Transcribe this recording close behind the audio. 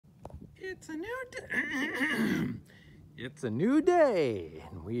It's a new day. It's a new day,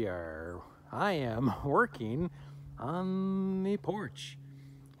 and I am working on the porch.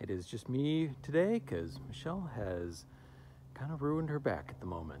 It is just me today because Michelle has kind of ruined her back at the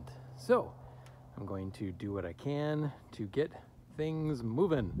moment. So I'm going to do what I can to get things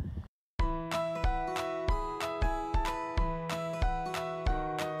moving.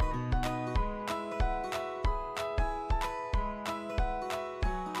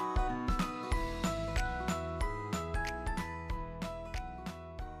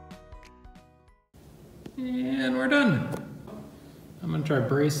 And we're done. I'm gonna try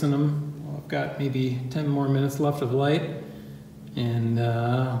bracing them. I've got maybe 10 more minutes left of light, and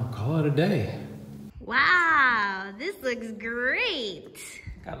I'll call it a day. Wow, this looks great.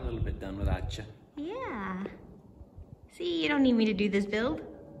 Got a little bit done without you. Yeah. See, you don't need me to do this build.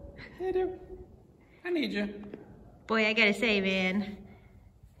 I do. I need you. Boy, I gotta say, man,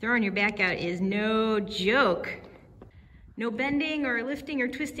 throwing your back out is no joke. No bending or lifting or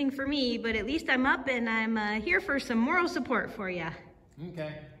twisting for me, but at least I'm up and I'm here for some moral support for you.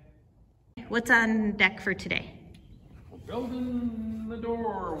 Okay. What's on deck for today? We're building the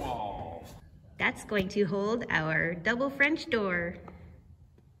door wall. That's going to hold our double French door.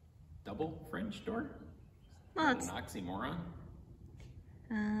 Double French door? Well, it's an oxymoron.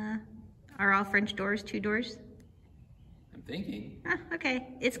 Are all French doors 2 doors? I'm thinking. Okay.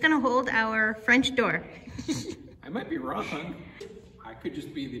 It's gonna hold our French door. I might be wrong. I could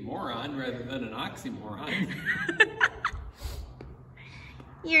just be the moron rather than an oxymoron.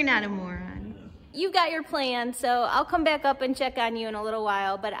 You're not a moron. You got your plan, so I'll come back up and check on you in a little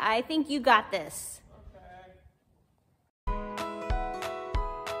while, but I think you got this.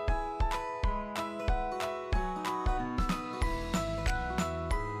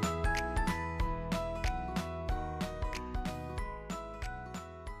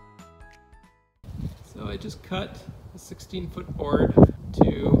 So I just cut a 16-foot board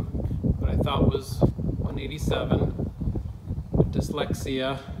to what I thought was 187. But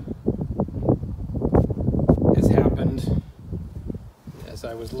dyslexia has happened. As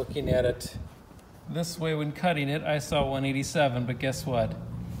I was looking at it this way when cutting it, I saw 187, but guess what?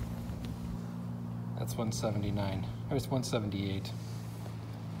 That's 179. Or it's 178.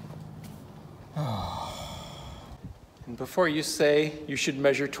 And before you say you should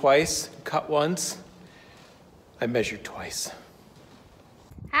measure twice, cut once, I measured twice.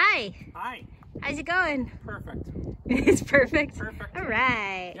 Hi. Hi. How's it going? Perfect. It's perfect? Perfect. All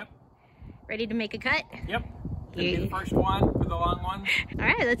right. Yep. Ready to make a cut? Yep. Gonna be the first one for the long one. All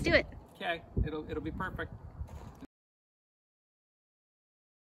right, let's do it. Okay, it'll be perfect.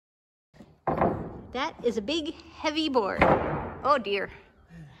 That is a big, heavy board. Oh dear.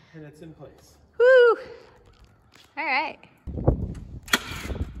 And it's in place. Woo! All right.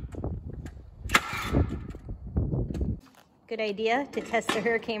 Good idea to test the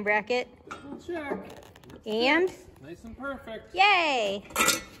hurricane bracket. We'll check. And? Nice and perfect. Yay!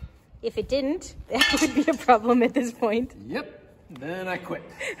 If it didn't, that would be a problem at this point. Yep. Then I quit.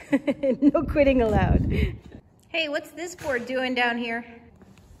 No quitting allowed. Hey, what's this board doing down here?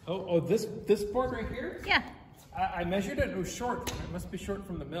 Oh, this board right here? Yeah. I measured it. It was short. It must be short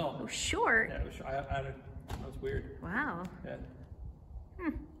from the mill. Oh, short? Yeah, it was. That was weird. Wow. Yeah.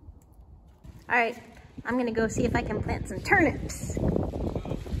 All right. I'm gonna go see if I can plant some turnips.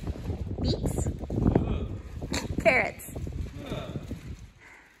 Beets. Carrots.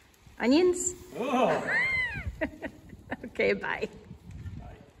 Onions. Oh. Okay, bye.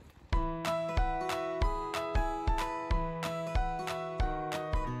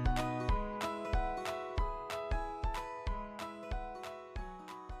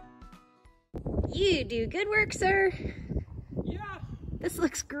 You do good work, sir. Yeah. This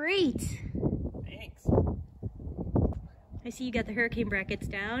looks great. Thanks. I see you got the hurricane brackets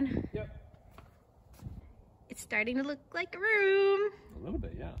down. Yep. It's starting to look like a room. A little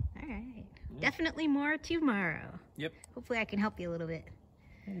bit, yeah. All right. Yeah. Definitely more tomorrow. Yep. Hopefully I can help you a little bit.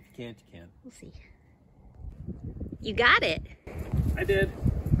 If you can't, you can. We'll see. You got it. I did.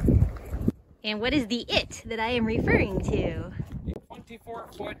 And what is the it that I am referring to?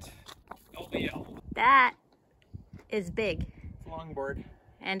 24-foot LVL. That is big. Longboard.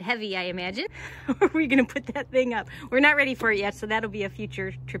 And heavy, I imagine. Are we gonna put that thing up? We're not ready for it yet, so that'll be a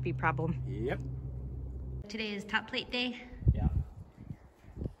future trippy problem. Yep. Today is top plate day. Yeah.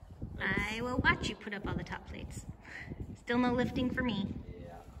 I will watch you put up all the top plates. Still no lifting for me.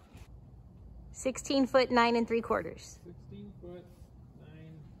 Yeah. 16 foot 9 3/4. 16 foot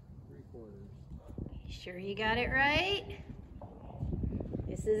 9 3/4. Sure you got it right?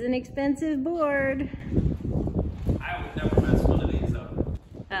 This is an expensive board. I would never mess one of these up.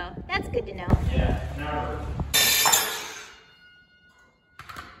 Oh, that's good to know. Yeah, now.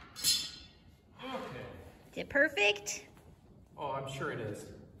 Okay. Is it perfect? Oh, I'm sure it is.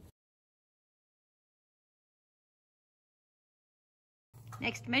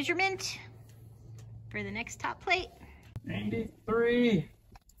 Next measurement for the next top plate. 93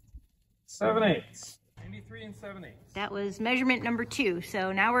 7/8. 93 and 7/8. That was measurement number 2,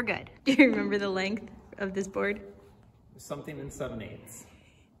 so now we're good. Do you remember the length of this board? Something in 7/8.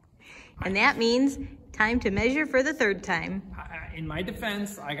 And that means time to measure for the 3rd time. In my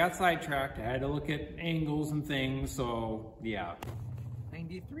defense, I got sidetracked. I had to look at angles and things, so yeah.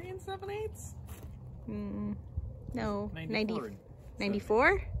 93 and 7/8? No, 94.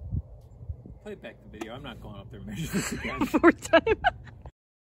 94? Play back the video. I'm not going up there and measure this again. 4th time.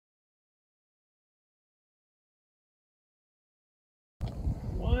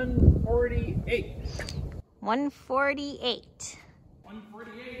 148. 148.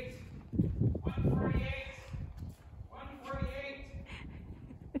 148. 148. 148.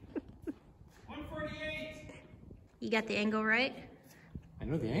 148. You got the angle right? I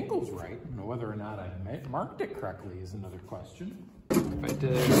know the angle's right. Now, whether or not I marked it correctly is another question. If I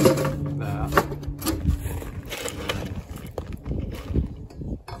did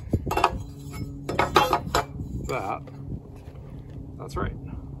that's right.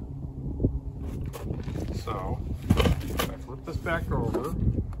 So, if I flip this back over,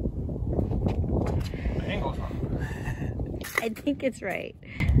 the angle's wrong. I think it's right.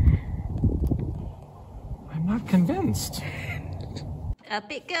 I'm not convinced.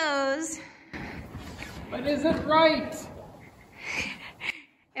 Up it goes. But is it right?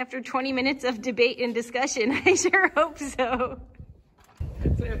 After 20 minutes of debate and discussion, I sure hope so.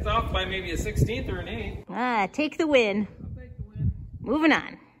 I'd say it's off by maybe a 16th or an 8th. Ah, take the win. I'll take the win. Moving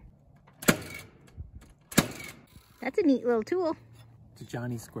on. That's a neat little tool. It's a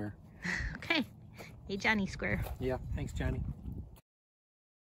Johnny square. Okay. Hey, Johnny Square. Yeah, thanks, Johnny.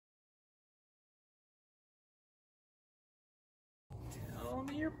 Tell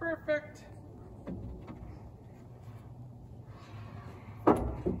me you're perfect.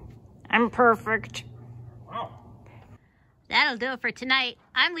 I'm perfect. Wow. That'll do it for tonight.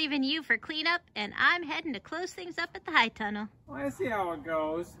 I'm leaving you for cleanup, and I'm heading to close things up at the high tunnel. Well, I see how it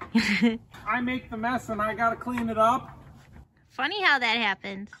goes. I make the mess and I gotta clean it up. Funny how that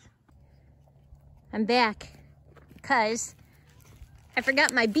happens. I'm back, 'cause I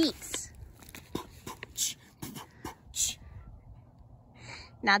forgot my beats.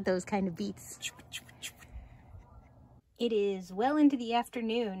 Not those kind of beats. It is well into the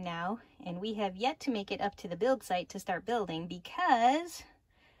afternoon now, and we have yet to make it up to the build site to start building because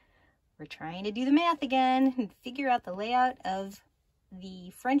we're trying to do the math again and figure out the layout of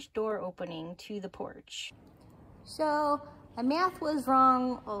the French door opening to the porch. So my math was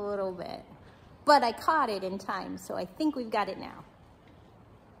wrong a little bit, but I caught it in time, so I think we've got it now.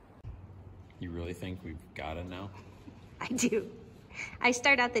 You really think we've got it now? I do. I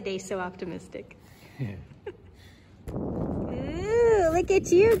start out the day so optimistic. Ooh, look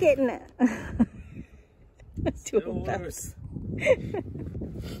at you getting it. Still loose. It's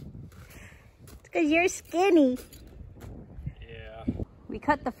because you're skinny. Yeah. We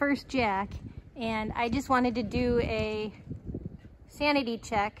cut the first jack, and I just wanted to do a sanity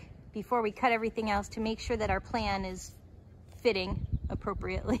check before we cut everything else to make sure that our plan is fitting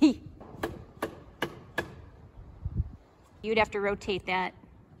appropriately. You'd have to rotate that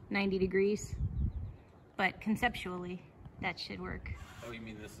 90 degrees, but conceptually, that should work. Oh, you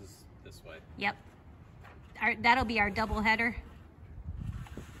mean this is this way? Yep. That'll be our double header.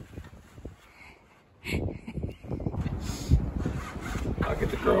 I'll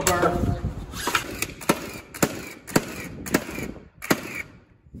get the crowbar.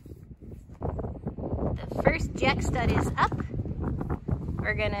 The first jack stud is up.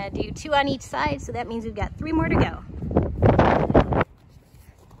 We're gonna do 2 on each side, so that means we've got 3 more to go.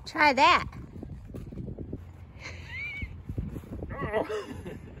 Try that.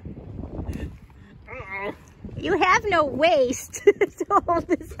 You have no waist to hold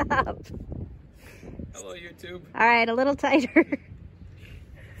this up. Hello, YouTube. All right, a little tighter.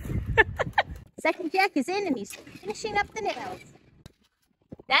 Second jack is in and he's finishing up the nails.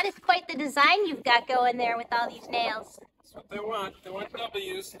 That is quite the design you've got going there with all these nails. That's what they want. They want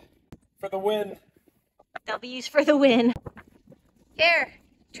W's for the win. W's for the win. Here,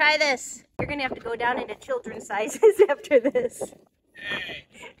 try this. You're gonna have to go down into children's sizes after this. Hey.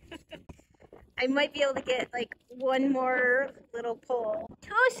 I might be able to get like 1 more little pull.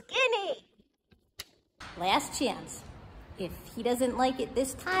 Too skinny. Last chance. If he doesn't like it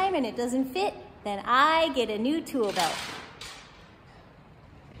this time and it doesn't fit, then I get a new tool belt.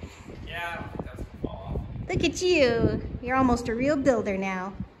 Yeah, I don't think that's gonna fall off. Look at you. You're almost a real builder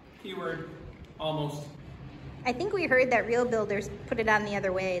now. Keyword, almost. I think we heard that real builders put it on the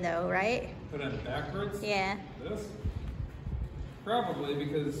other way though, right? Put it backwards? Yeah. This? Probably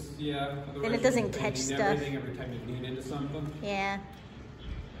because, yeah. Then it doesn't catch stuff. Everything every time you lean into something. Yeah.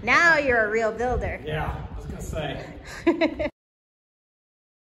 Now you're a real builder. Yeah, I was gonna say.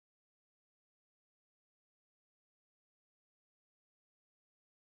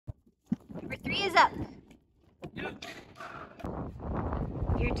 Number 3 is up. Yep.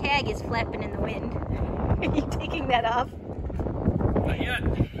 Your tag is flapping in the wind. Are you taking that off? Not yet.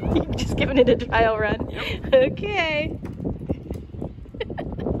 You're just giving it a trial run? Yep. Okay.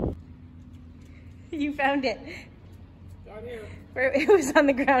 You found it. Down here. Where it was on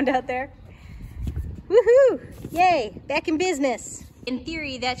the ground out there. Woohoo! Yay! Back in business. In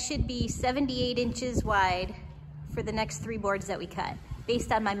theory, that should be 78 inches wide for the next 3 boards that we cut,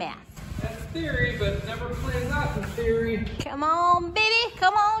 based on my math. That's theory, but never plays out in theory. Come on, baby!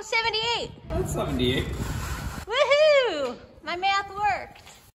 Come on, 78! That's 78. Woohoo! My math worked.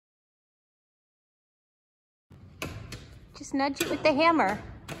 Just nudge it with the hammer.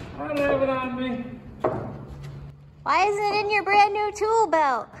 I don't have it on me. Why isn't it in your brand new tool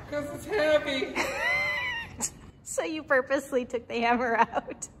belt? Because it's heavy. So you purposely took the hammer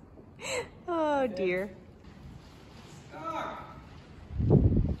out. Oh dear. Stop.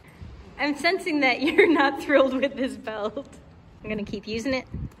 I'm sensing that you're not thrilled with this belt. I'm gonna keep using it.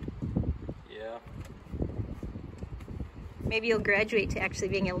 Yeah. Maybe you'll graduate to actually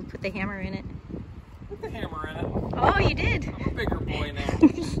being able to put the hammer in it. Put the hammer in it. Oh, you did. I'm a bigger boy now.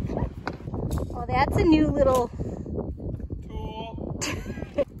 Oh, that's a new little... Tool.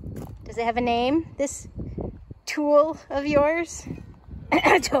 Does it have a name, this tool of yours?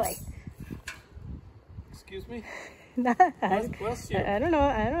 Toy. Excuse me? No, Bless you. I don't know.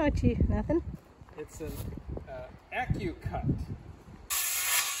 I don't know what you... Nothing? It's an AccuCut.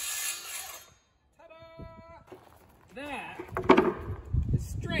 Ta-da! That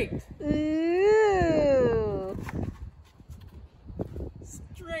is straight. Ooh.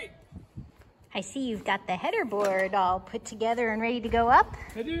 Straight. I see you've got the header board all put together and ready to go up.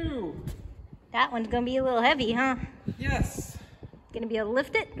 I do. That one's gonna be a little heavy, huh? Yes. Gonna be able to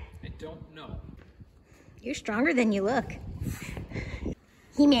lift it? I don't know. You're stronger than you look.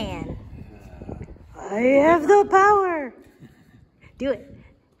 He-Man. I have the power. Do it.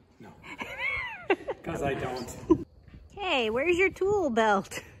 No. Because I don't. Hey, where's your tool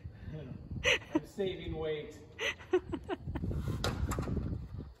belt? I'm saving weight.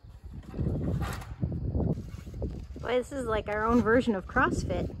 Boy, this is like our own version of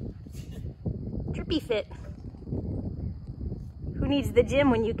CrossFit. Drippy fit. Who needs the gym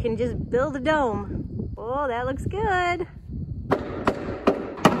when you can just build a dome? Oh, that looks good.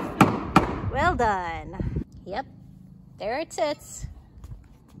 Well done. Yep, there it sits.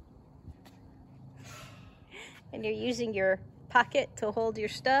 And you're using your pocket to hold your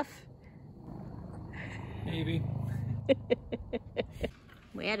stuff. Maybe.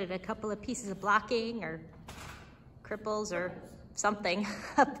 We added a couple of pieces of blocking or cripples or something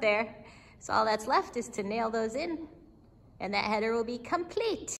up there. So all that's left is to nail those in, and that header will be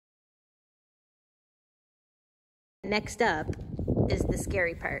complete. Next up is the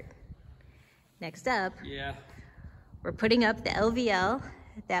scary part. Next up, Yeah. we're putting up the LVL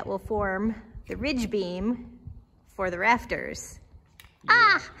that will form the ridge beam for the rafters. Yeah.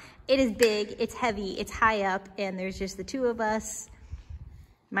 Ah, it is big, it's heavy, it's high up, and there's just the 2 of us,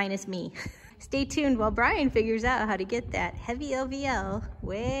 minus me. Stay tuned while Brian figures out how to get that heavy LVL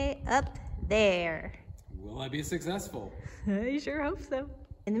way up there. Will I be successful? I sure hope so.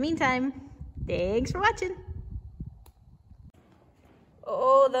 In the meantime, thanks for watching.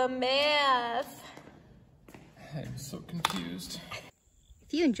 Oh, the math. I'm so confused.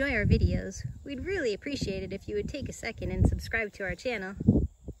 If you enjoy our videos, we'd really appreciate it if you would take a second and subscribe to our channel.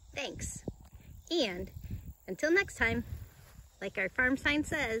 Thanks. And until next time, like our farm sign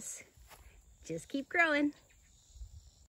says, just keep growing.